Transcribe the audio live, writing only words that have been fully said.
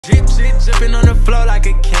Drip, drip, dripping on the floor like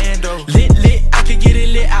a candle. Lit, lit, I can get it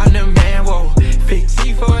lit out in the man, whoa.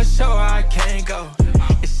 15 for a show, I can't go.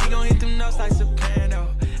 And she gon' hit them notes like soprano.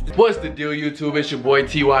 What's the deal, YouTube? It's your boy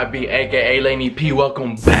TYB, aka Laneyy P.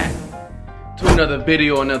 Welcome back to another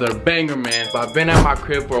video, another banger, man. But I've been at my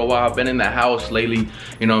crib for a while. I've been in the house lately,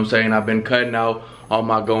 you know what I'm saying? I've been cutting out all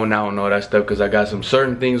my going out and all that stuff because I got some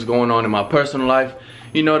certain things going on in my personal life,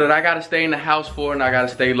 you know, that I gotta stay in the house for and I gotta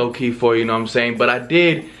stay low-key for, you know what I'm saying? But I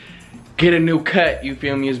did get a new cut, you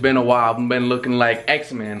feel me? It's been a while. I've been looking like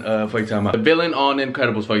X-Men, for example. The villain on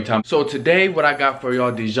Incredibles, for example. So today, what I got for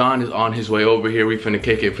y'all, Dejon is on his way over here. We finna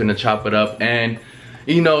kick it, finna chop it up. And,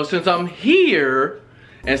 you know, since I'm here,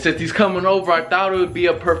 and since he's coming over, I thought it would be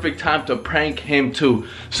a perfect time to prank him too.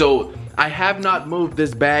 So, I have not moved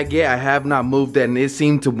this bag yet. I have not moved it, and it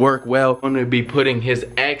seemed to work well. I'm gonna be putting his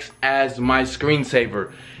ex as my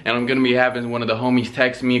screensaver. And I'm gonna be having one of the homies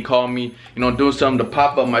text me, call me, you know, doing something to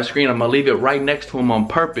pop up my screen. I'm gonna leave it right next to him on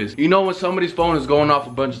purpose. You know when somebody's phone is going off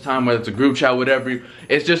a bunch of time, whether it's a group chat, whatever,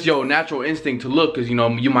 it's just your natural instinct to look, cause you know,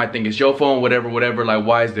 you might think it's your phone, whatever, like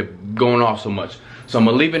why is it going off so much? So I'm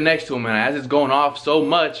gonna leave it next to him, and as it's going off so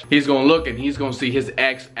much, he's gonna look and he's gonna see his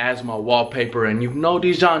ex as my wallpaper. And you know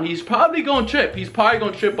Dejon, he's probably gonna trip. He's probably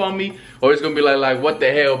gonna trip on me, or it's gonna be like what the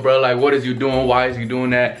hell, bro? Like, what is you doing? Why is he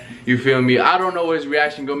doing that? You feel me? I don't know what his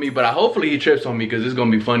reaction gonna be, but hopefully he trips on me because it's gonna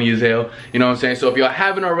be funny as hell. You know what I'm saying? So if y'all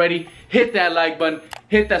haven't already, hit that like button,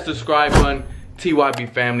 hit that subscribe button. TYB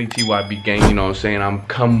family, TYB gang, you know what I'm saying? I'm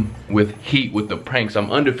come with heat with the pranks.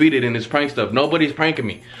 I'm undefeated in this prank stuff. Nobody's pranking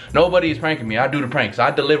me. Nobody's pranking me. I do the pranks. I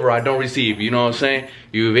deliver, I don't receive. You know what I'm saying?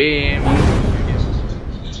 You feel me?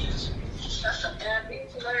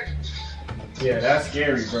 Yeah, that's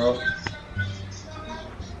scary, bro.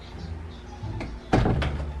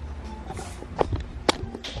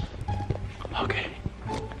 Okay.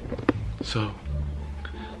 So,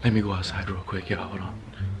 let me go outside real quick. Yeah, hold on.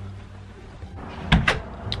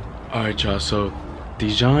 Alright, y'all, so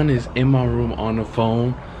Dejon is in my room on the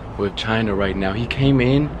phone with China right now. He came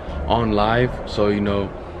in on live, so you know,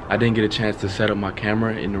 I didn't get a chance to set up my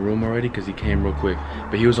camera in the room already because he came real quick.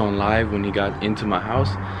 But he was on live when he got into my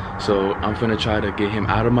house, so I'm finna try to get him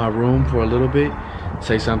out of my room for a little bit,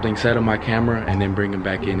 say something, set up my camera, and then bring him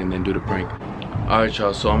back in and then do the prank. Alright,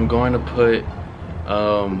 y'all, so I'm going to put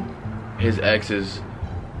his ex's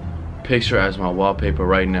picture as my wallpaper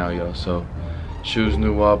right now, y'all. So choose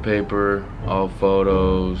new wallpaper, all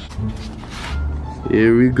photos.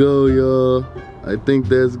 Here we go, y'all. I think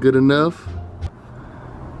that's good enough.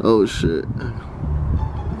 Oh shit.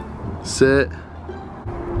 Set.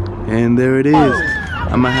 And there it is.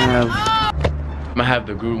 I'm gonna have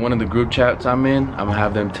the group, one of the group chats I'm in, I'm gonna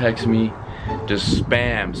have them text me. Just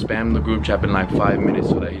spam the group chat in like 5 minutes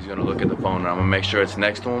so that he's gonna look at the phone, and I'm gonna make sure it's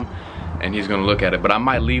next to him and he's gonna look at it. But I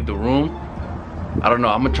might leave the room. I don't know,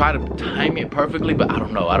 I'm gonna try to time it perfectly, but I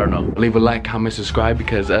don't know. Leave a like, comment, subscribe,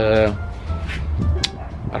 because I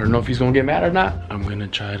don't know if he's gonna get mad or not. I'm gonna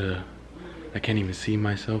try to, I can't even see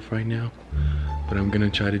myself right now, but I'm gonna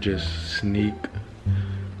try to just sneak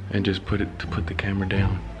and just put the camera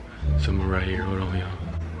down somewhere right here. Hold on, y'all.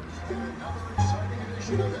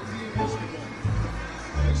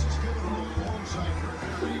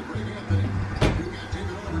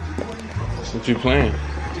 What you playing?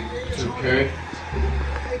 2K.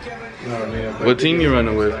 No, man, What team you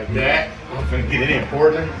running with? like that. I'm finna get it in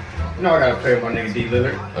Portland. You know I gotta play with my nigga D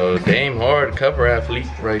Lillard. Oh, Dame Hard, cover athlete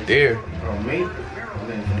right there. Oh, me?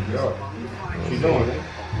 What you doing, man?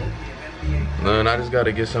 None, I just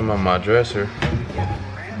gotta get some on my dresser. I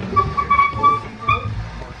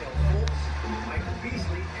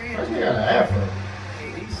just got an afro.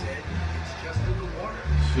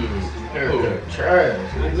 Shoot. Haircut trash.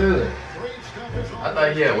 D Lillard. I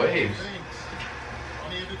thought he had waves.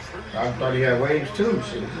 I thought he had waves too.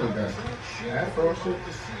 Shit, this nigga got afro shit.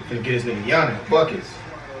 Finna get this nigga Yana buckets.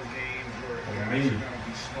 I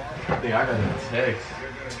think I got a text.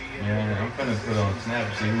 Yeah, I'm finna put on Snap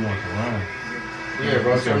and see who wants to run. Yeah,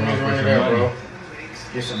 bro. So run it out, bro.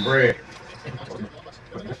 Get some bread.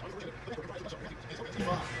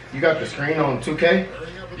 You got the screen on 2K?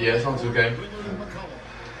 Yeah, it's on 2K.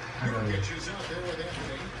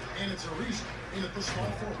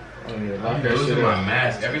 Oh yeah, I'm lock that shit losing my up.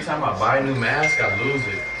 mask. Every time I buy a new mask, I lose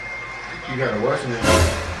it. You gotta watch it.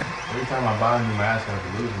 Every time I buy a new mask, I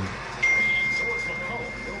lose it.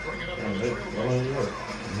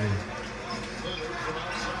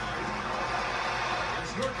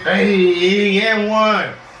 Hey, he ain't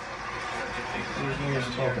one. What you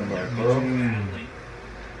talking about, bro?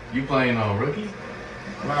 You playing on rookie?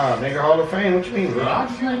 Nah, nigga, Hall of Fame. What you mean, bro? I'm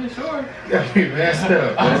just making sure. You gotta be messed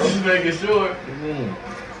up, bro. I'm just making sure. What you mean?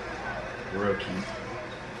 Real cute.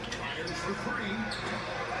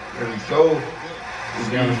 There we go. He's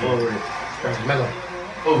down forward. That's Mellow.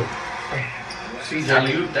 Oh.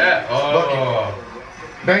 CJ. You that. Oh.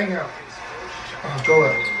 Bucket. Bang out. Oh, go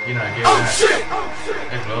up. You're not getting that. Shit.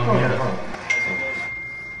 Hey, blow me up.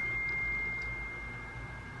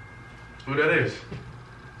 Who that is?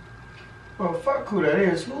 Well, fuck who that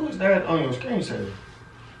is. Who is that on your screensaver?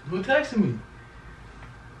 Who texted me?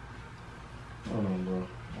 Hold on, bro.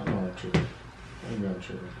 I know I'm tripping. Maybe I'm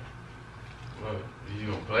tripping. What? You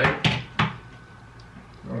gonna play?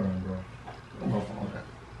 Hold on, bro. I'm off on that.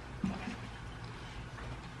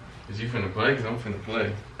 Is you finna play? Cause I'm finna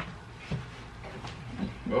play.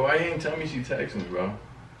 Bro, why you ain't tell me she texted me, bro? Hold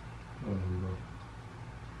on, bro.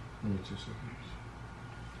 Give me 2 seconds.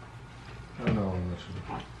 I know I'm not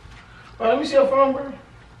sure. Oh, let me see your phone, bro.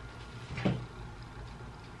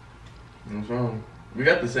 What's wrong? We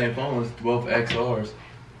got the same phones, both XRs.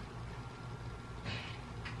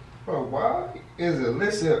 Bro, why is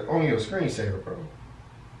Alyssa on your screensaver, bro?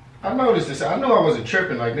 I noticed this. I knew I wasn't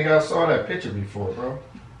tripping. Like, nigga, I saw that picture before, bro.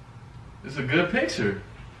 It's a good picture.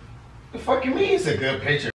 The fuck you mean it's a good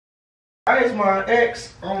picture? Why is my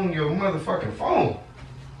ex on your motherfucking phone?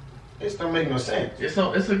 This don't make no sense. It's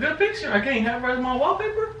a good picture. I can't have her as my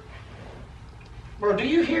wallpaper. Bro, do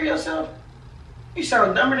you hear yourself? You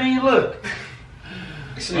sound dumber than you look.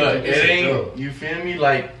 Look, it ain't, you feel me?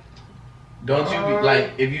 Like, don't you be,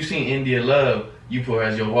 like, if you seen India Love, you put her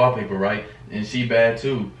as your wallpaper, right? And she bad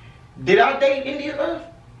too. Did I date India Love?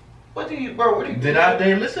 What do you, bro, what do you Did I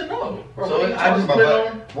date? Listen, no. Bro, So I just about, put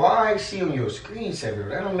it on. why is she on your screensaver?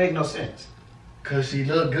 That don't make no sense. Cause she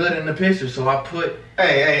looked good in the picture, so I put.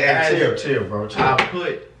 Hey, chill, bro, chill. I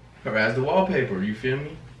put her as the wallpaper. You feel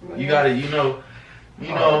me? You gotta, you know what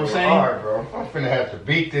I'm saying? Alright, bro. I'm finna have to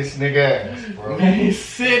beat this nigga ass, bro. Man,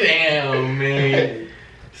 sit down, man.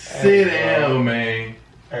 Sit down, man.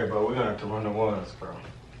 Hey, bro, we're gonna have to run the ones, bro.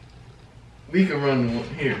 We can run the one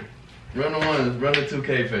here. Run the ones. Run the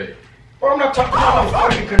 2K fade. Bro, I'm not talking about a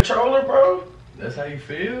fucking controller, bro. That's how you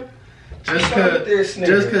feel? Just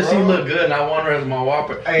cause she look good and I want her as my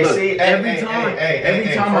wallpaper. Hey, look, see, every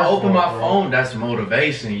time I open my phone, that's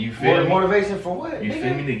motivation. You feel me? Motivation for what? You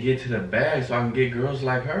feel me? To get to the bag so I can get girls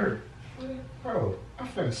like her. Bro, I'm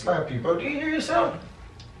finna slap you, bro. Do you hear yourself?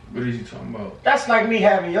 What are you talking about? That's like me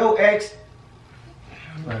having your ex.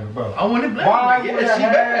 Like, bro, I want it black. why Yeah, would I she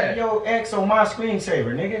have bad. your ex on my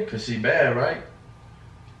screensaver, nigga? Cause she bad, right?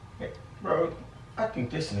 Bro, I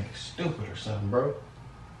think this nigga's stupid or something, bro.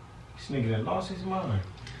 This nigga done lost his mind.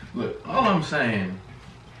 Look, all I'm saying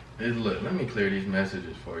is, look, let me clear these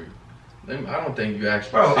messages for you. I don't think you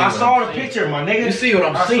actually Bro, see I what saw I'm the seeing. picture, my nigga. You see what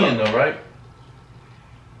I'm seeing, though, right?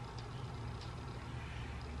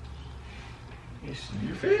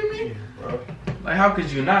 You feel me? Yeah, bro. Like, how could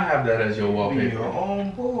you not have that as your Be wallpaper? your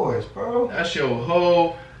own boys, bro. That's your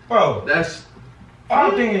whole. Bro, That's.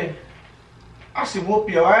 I'm thinking I should whoop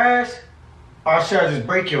your ass or should I just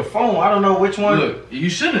break your phone? I don't know which one. Look, you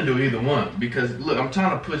shouldn't do either one because look, I'm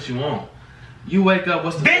trying to put you on. You wake up,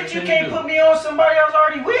 what's the Bitch, first you thing can't do? put me on somebody else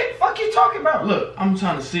already with. Fuck you talking about? Look, I'm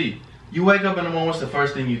trying to see. You wake up in the morning, what's the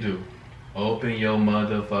first thing you do? Open your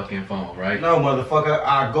motherfucking phone, right? No, motherfucker.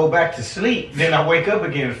 I go back to sleep. Then I wake up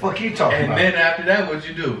again. Fuck you talking about? And then after that, what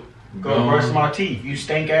you do? Go brush my teeth. You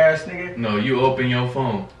stink ass nigga. No, you open your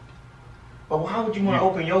phone. But why would you want to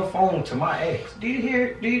open your phone to my ex? Do you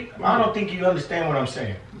hear? I don't think you understand what I'm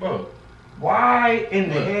saying. Bro. Why in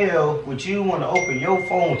the hell would you want to open your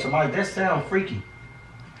phone to my? That sound freaky.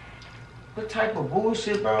 What type of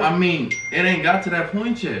bullshit, bro? I mean, it ain't got to that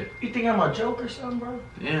point yet. You think I'm a joke or something, bro?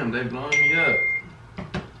 Damn, they blowing me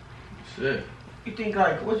up. Shit. You think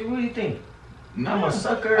like what do you think? No, I'm a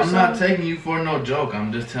sucker or I'm not something? taking you for no joke.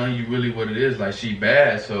 I'm just telling you really what it is. Like, she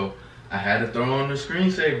bad, so I had to throw on the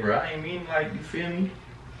screensaver. I ain't mean, like, you feel me?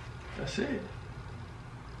 That's it.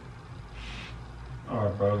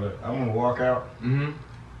 Alright, bro, look, I'm gonna walk out Mm-hmm.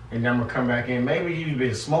 and then I'm gonna come back in. Maybe you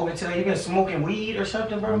been smoking today. You been smoking weed or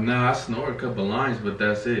something, bro? Nah, I snore a couple lines, but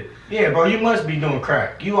that's it. Yeah, bro, you must be doing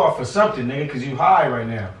crack. You off for something, nigga, because you high right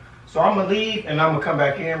now. So I'm gonna leave and I'm gonna come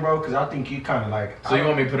back in, bro, because I think you kind of like. So you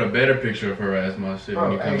want me to put a better picture of her as my shit Bro,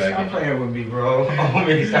 when you come hey, back stop in? playing with me, bro.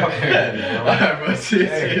 Homie, stop playing with me, bro. Alright, bro,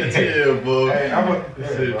 chill, bro. Hey, I'm a,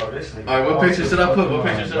 That's hey, it. bro, this nigga. Alright, what off picture the should I put? fucking What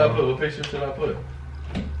picture line, should I bro. put? What picture should I put?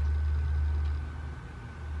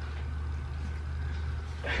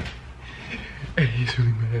 Hey, he's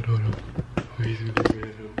really mad. Hold on. Oh, he's really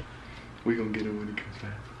mad. Hold on. We gonna get him when he comes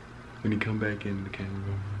back. When he come back in the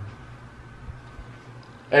camera.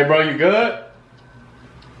 Hey, bro, you good?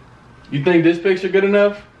 You think this picture good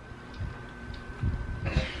enough?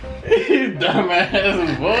 You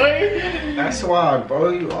dumbass boy. That's why, bro.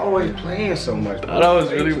 You always playing so much. Bro. That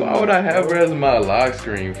was really. Why would I have her as my lock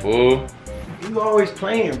screen, fool? You always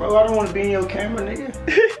playing, bro. I don't want to be in your camera,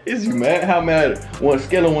 nigga. Is you mad? How mad? One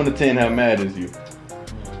scale of 1 to 10, how mad is you?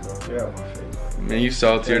 Yeah, my face. Man, you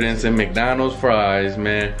saltier than some McDonald's fries,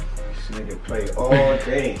 man. This nigga play all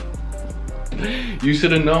day. You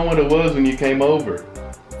should have known what it was when you came over.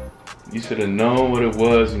 You should have known what it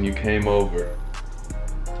was when you came over.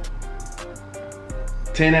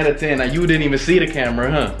 10 out of 10. Now you didn't even see the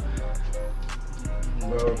camera, huh?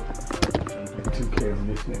 Bro, I'm too care of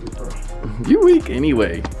this nigga, bro. You weak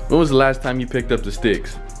anyway. When was the last time you picked up the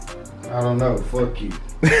sticks? I don't know. Fuck you.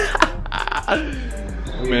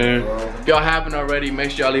 Man, if y'all haven't already,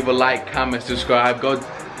 make sure y'all leave a like, comment, subscribe. Go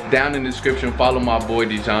down in the description, follow my boy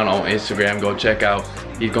Dejon on Instagram. Go check out.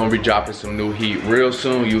 He's gonna be dropping some new heat real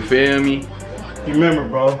soon. You feel me? Remember,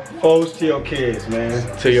 bro. O's to your kids,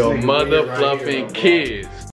 man. To your mother fluffing kids.